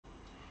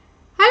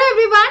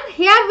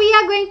here we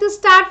are going to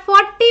start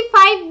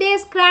 45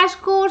 days crash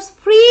course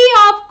free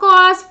of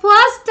cost,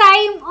 first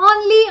time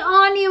only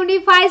on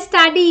Unified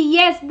Study.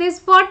 Yes, this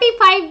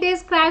 45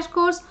 days crash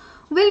course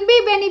will be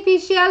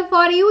beneficial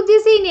for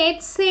UGC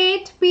NET,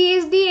 SET,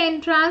 PhD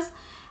entrance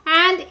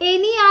and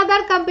any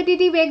other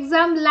competitive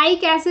exam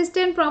like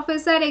assistant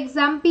professor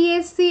exam,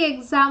 PSC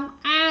exam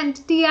and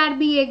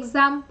TRB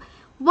exam.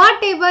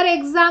 Whatever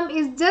exam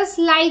is just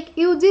like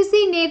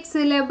UGC NET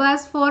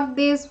syllabus for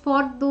this,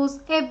 for those,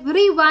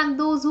 everyone,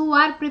 those who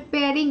are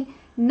preparing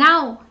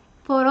now.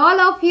 For all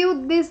of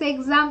you, this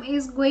exam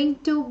is going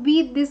to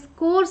be, this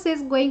course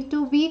is going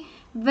to be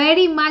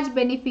very much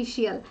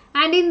beneficial.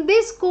 And in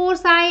this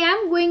course, I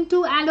am going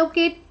to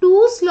allocate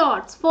 2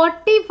 slots.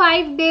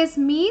 45 days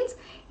means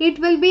it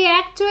will be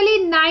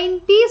actually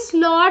 90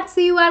 slots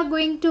you are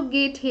going to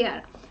get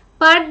here.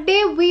 Per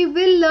day we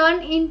will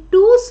learn in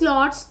 2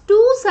 slots,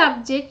 2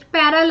 subjects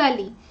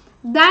parallelly.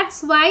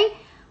 That's why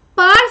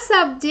per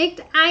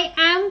subject I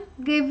am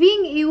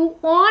giving you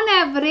on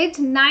average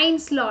 9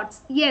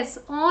 slots. Yes,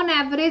 on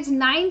average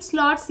 9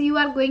 slots you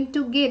are going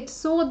to get,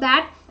 so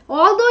that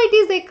although it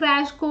is a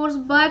crash course,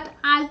 but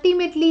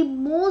ultimately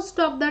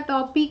most of the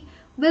topic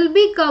will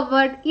be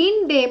covered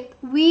in depth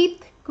with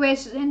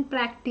question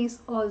practice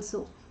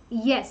also.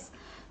 Yes.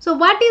 So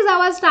what is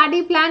our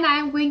study plan? I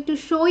am going to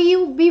show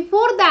you.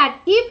 Before that,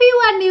 if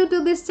you are new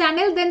to this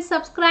channel, then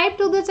subscribe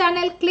to the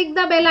channel, click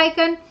the bell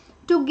icon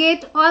to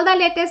get all the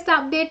latest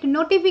update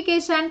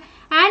notification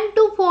and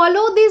to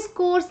follow this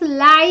course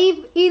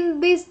live in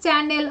this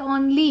channel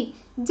only.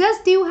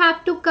 Just you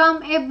have to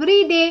come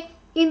every day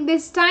in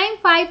this time,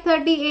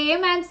 5:30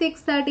 AM and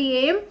 6:30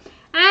 AM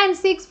and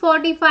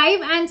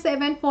 6:45 and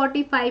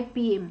 7:45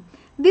 PM.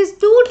 These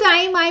 2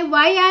 time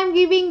why I am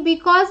giving,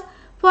 because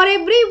for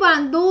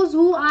everyone, those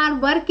who are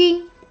working,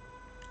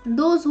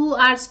 those who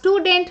are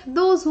student,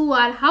 those who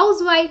are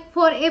housewife,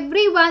 for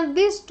everyone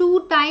this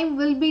 2 time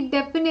will be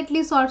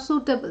definitely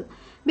suitable.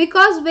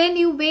 Because when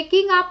you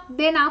waking up,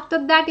 then after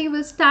that you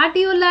will start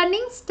your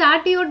learning,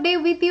 start your day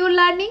with your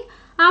learning.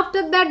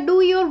 After that do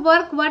your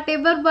work,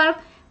 whatever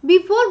work.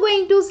 Before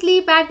going to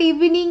sleep at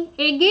evening,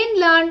 again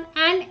learn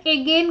and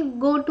again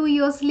go to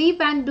your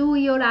sleep and do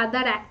your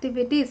other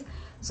activities.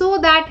 So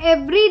that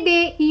every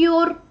day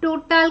your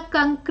total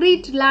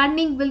concrete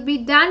learning will be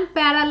done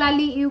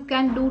parallelly. You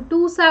can do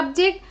 2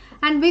 subjects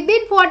and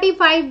within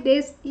 45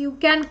 days you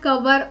can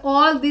cover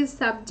all these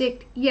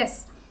subjects.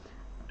 Yes.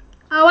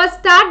 Our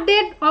start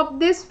date of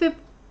this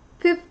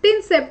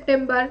 15th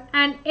September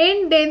and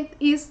end date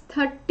is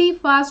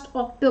 31st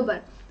October.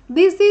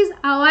 This is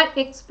our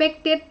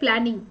expected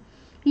planning.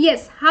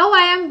 Yes, how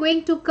I am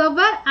going to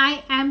cover,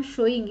 I am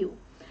showing you.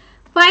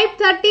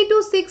 5:30 to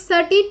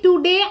 6:30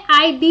 today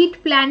I did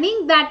planning,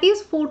 that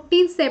is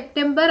 14th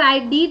September I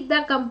did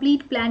the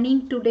complete planning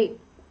today.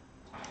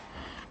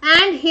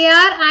 And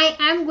here I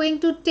am going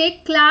to take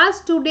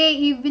class today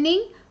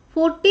evening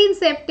 14th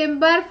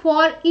September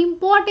for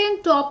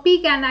important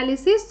topic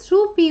analysis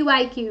through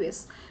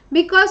PYQs.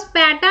 Because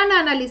pattern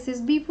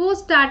analysis, before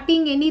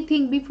starting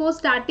anything, before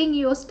starting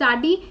your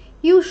study,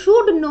 you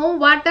should know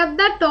what are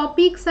the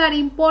topics are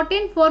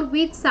important for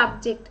which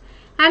subject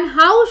and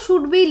how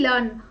should we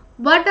learn.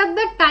 What are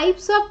the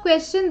types of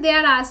questions they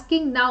are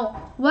asking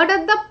now? What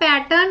are the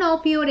pattern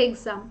of your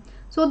exam?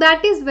 So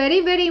that is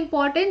very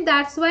important.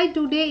 That's why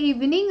today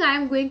evening I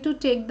am going to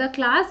take the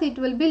class. It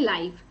will be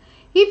live.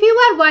 If you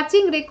are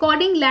watching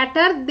recording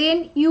later,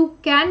 then you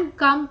can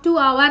come to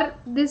our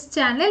this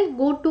channel,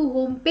 go to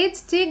home page,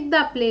 check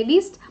the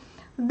playlist.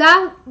 The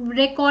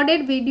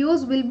recorded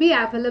videos will be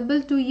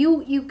available to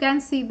you. You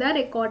can see the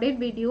recorded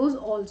videos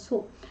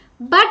also.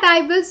 But I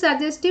will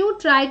suggest you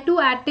try to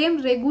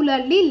attend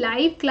regularly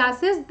live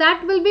classes.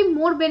 That will be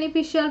more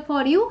beneficial for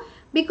you,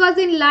 because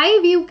in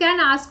live you can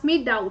ask me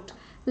doubt.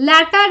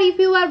 Later if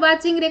you are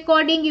watching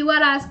recording, you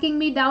are asking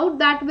me doubt,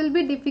 that will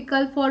be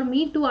difficult for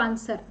me to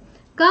answer.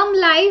 Come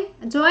live,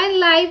 join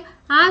live,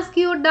 ask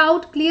your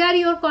doubt, clear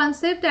your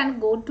concept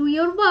and go to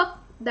your work.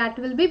 That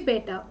will be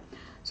better.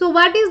 So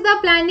what is the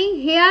planning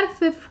here?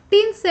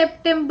 15th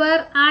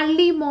September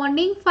early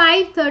morning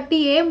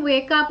 5:30 AM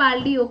wake up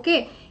early,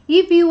 okay?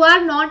 If you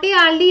are not a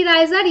early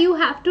riser, you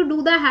have to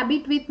do the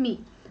habit with me.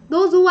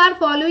 Those who are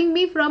following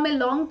me from a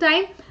long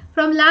time,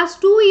 from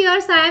last 2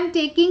 years I am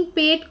taking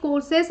paid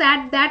courses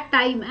at that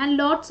time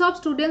and lots of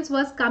students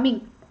was coming.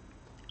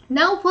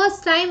 Now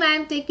first time I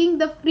am taking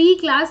the free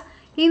class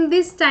in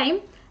this time,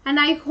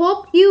 and I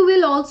hope you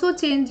will also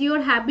change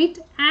your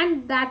habit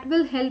and that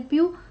will help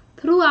you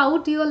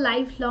throughout your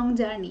lifelong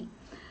journey.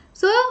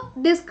 So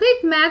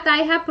discrete math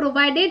I have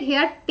provided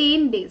here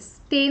 10 days,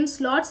 10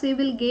 slots you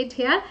will get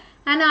here.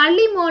 And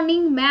early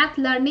morning math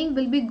learning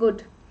will be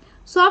good.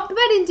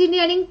 Software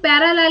engineering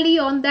parallelly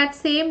on that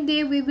same day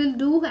we will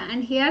do,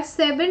 and here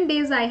 7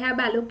 days I have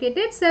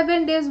allocated.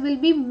 7 days will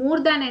be more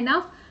than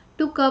enough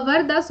to cover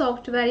the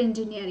software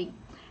engineering.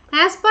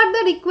 As per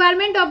the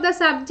requirement of the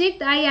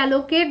subject, I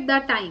allocate the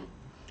time.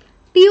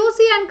 TOC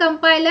and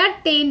compiler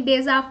 10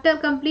 days after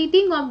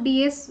completing of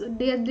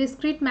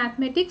discrete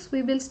mathematics,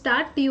 we will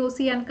start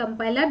TOC and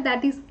compiler.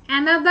 That is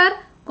another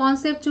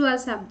conceptual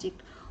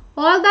subject.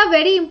 All the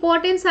very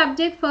important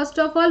subject first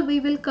of all we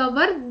will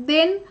cover,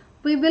 then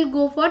we will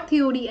go for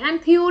theory,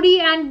 and theory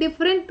and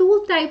different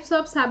two types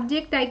of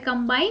subject I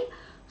combine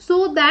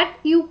so that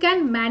you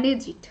can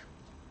manage it.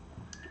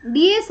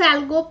 DS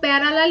Algo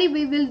parallelly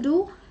we will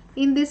do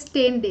in this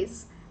 10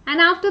 days, and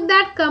after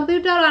that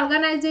computer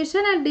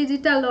organization and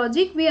digital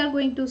logic we are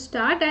going to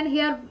start, and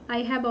here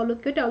I have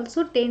allocated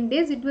also 10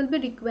 days it will be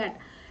required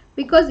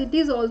because it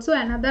is also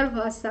another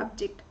vast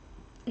subject.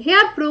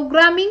 Here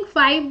programming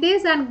 5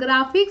 days and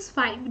graphics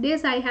 5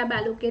 days I have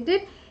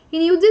allocated.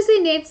 In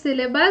UGC NET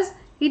syllabus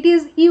it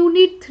is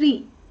unit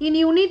 3. In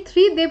unit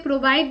 3 they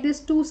provide these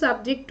two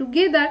subjects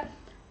together.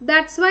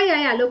 That's why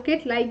I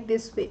allocate like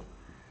this way.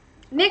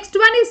 Next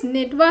one is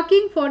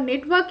networking. For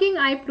networking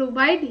I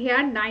provide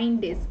here 9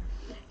 days.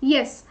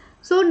 Yes,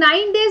 so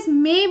 9 days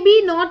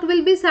maybe not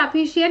will be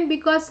sufficient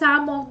because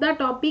some of the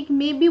topic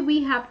maybe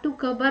we have to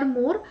cover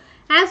more.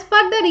 As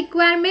per the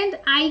requirement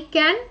I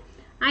can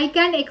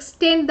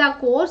extend the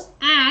course,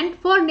 and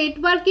for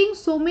networking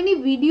so many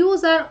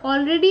videos are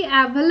already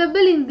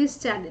available in this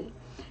channel,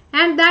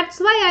 and that's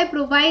why I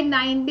provide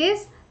 9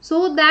 days,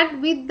 so that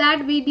with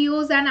that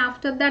videos and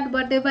after that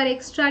whatever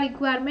extra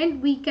requirement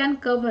we can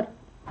cover.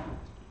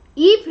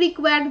 If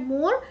required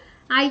more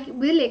I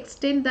will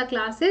extend the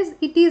classes.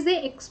 It is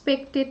a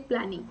expected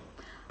planning.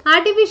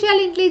 Artificial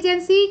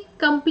intelligence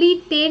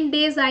complete 10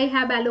 days I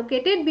have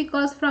allocated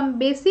because from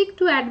basic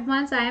to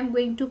advanced I am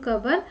going to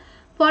cover.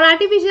 For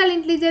artificial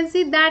intelligence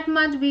that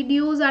much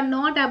videos are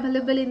not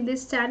available in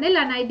this channel,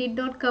 and I did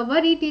not cover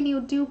it in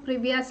YouTube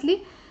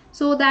previously,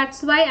 so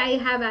that's why I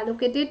have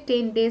allocated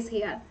 10 days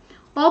here.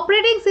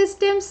 Operating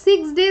system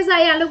 6 days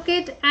I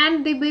allocate,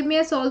 and the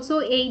BMS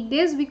also 8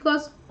 days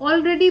because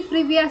already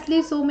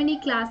previously so many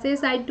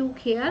classes I took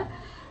here.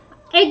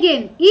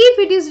 Again, if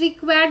it is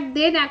required,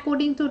 then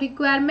according to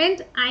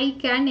requirement I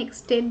can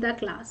extend the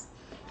class.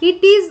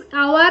 It is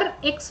our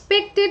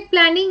expected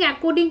planning.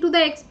 According to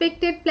the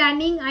expected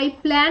planning I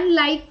plan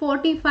like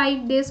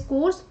 45 days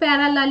course,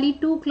 parallelly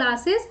 2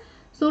 classes,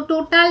 so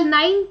total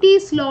 90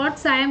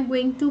 slots I am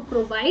going to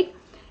provide.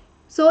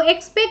 So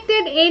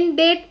expected end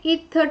date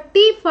is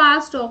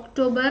 31st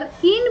October.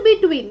 In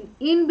between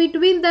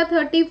the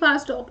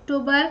 31st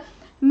October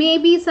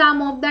maybe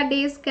some of the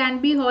days can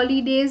be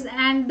holidays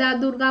and the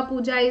Durga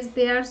Puja is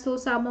there, so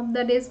some of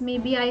the days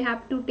maybe I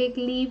have to take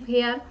leave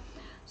here.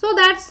 So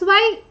that's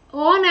why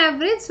on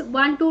average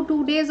 1 to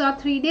 2 days or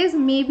 3 days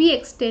may be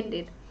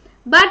extended.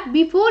 But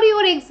before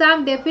your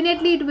exam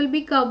definitely it will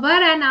be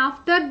covered, and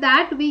after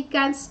that we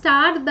can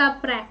start the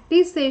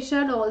practice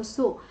session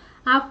also.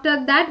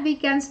 After that we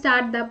can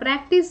start the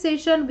practice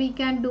session, we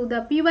can do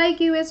the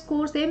PYQS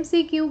course,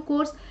 MCQ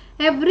course,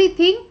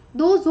 everything,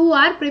 those who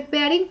are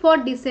preparing for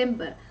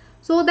December.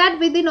 So that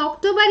within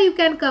October you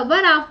can cover,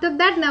 after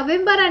that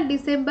November and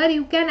December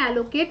you can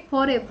allocate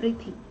for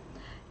everything.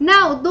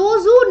 Now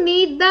those who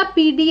need the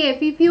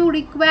PDF, if you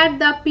require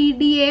the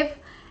PDF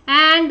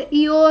and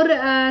your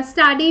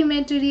study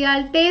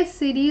material, test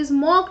series,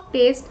 mock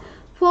test,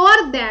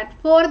 for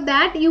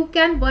that you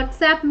can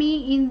WhatsApp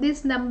me in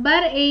this number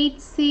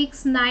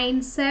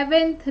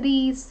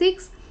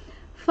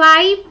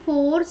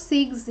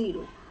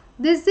 8697365460.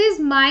 This is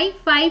my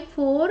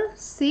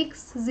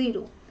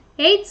 5460.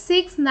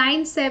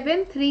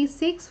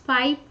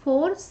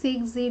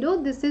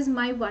 8697365460. This is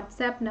my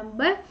WhatsApp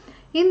number.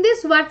 In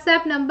this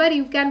WhatsApp number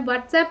you can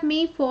WhatsApp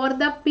me for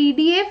the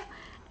PDF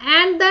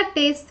and the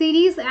test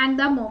series and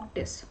the mock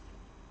test.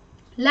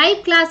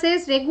 Live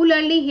classes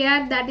regularly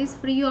here, that is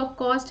free of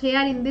cost. Here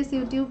in this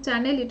YouTube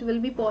channel it will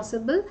be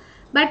possible,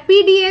 but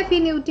PDF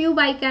in YouTube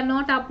I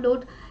cannot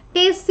upload,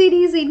 test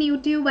series in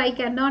YouTube I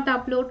cannot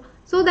upload.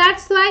 So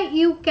that's why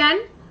you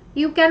can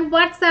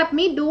WhatsApp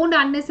me. Don't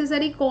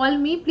unnecessarily call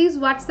me, please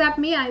WhatsApp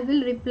me, I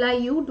will reply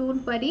you,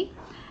 don't worry.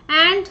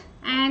 And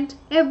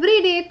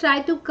every day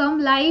try to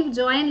come live,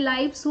 join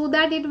live, so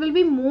that it will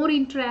be more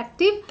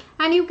interactive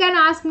and you can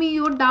ask me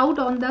your doubt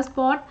on the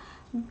spot.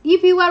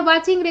 If you are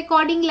watching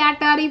recording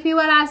later, if you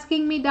are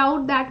asking me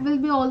doubt, that will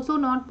be also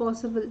not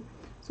possible.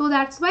 So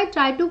that's why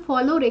try to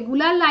follow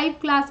regular live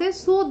classes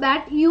so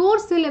that your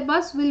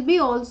syllabus will be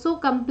also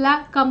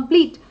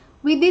complete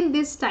within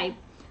this time.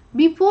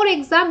 Before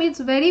exam it's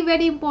very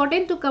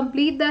important to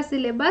complete the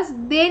syllabus,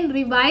 then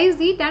revise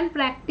it and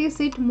practice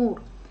it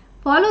more.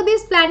 Follow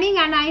this planning,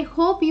 and I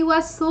hope you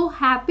are so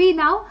happy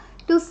now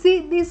to see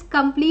this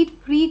complete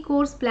free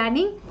course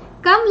planning.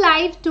 Come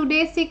live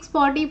today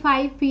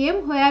 6:45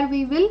 PM where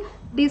we will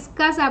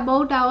discuss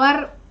about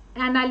our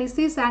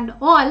analysis and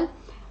all,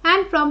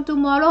 and from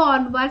tomorrow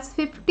onwards,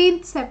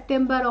 15th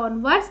September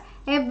onwards,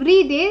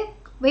 every day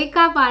wake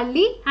up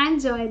early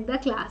and join the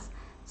class.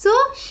 So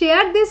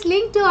share this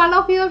link to all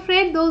of your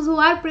friends, those who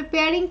are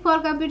preparing for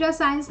computer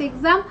science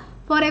exam.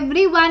 For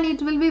everyone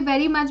it will be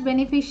very much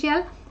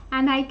beneficial,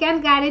 and I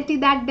can guarantee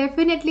that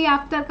definitely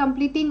after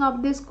completing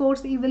of this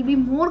course you will be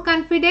more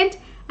confident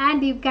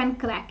and you can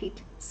crack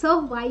it. So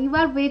why you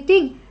are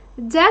waiting?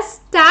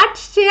 Just start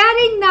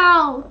sharing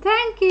now.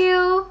 Thank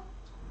you.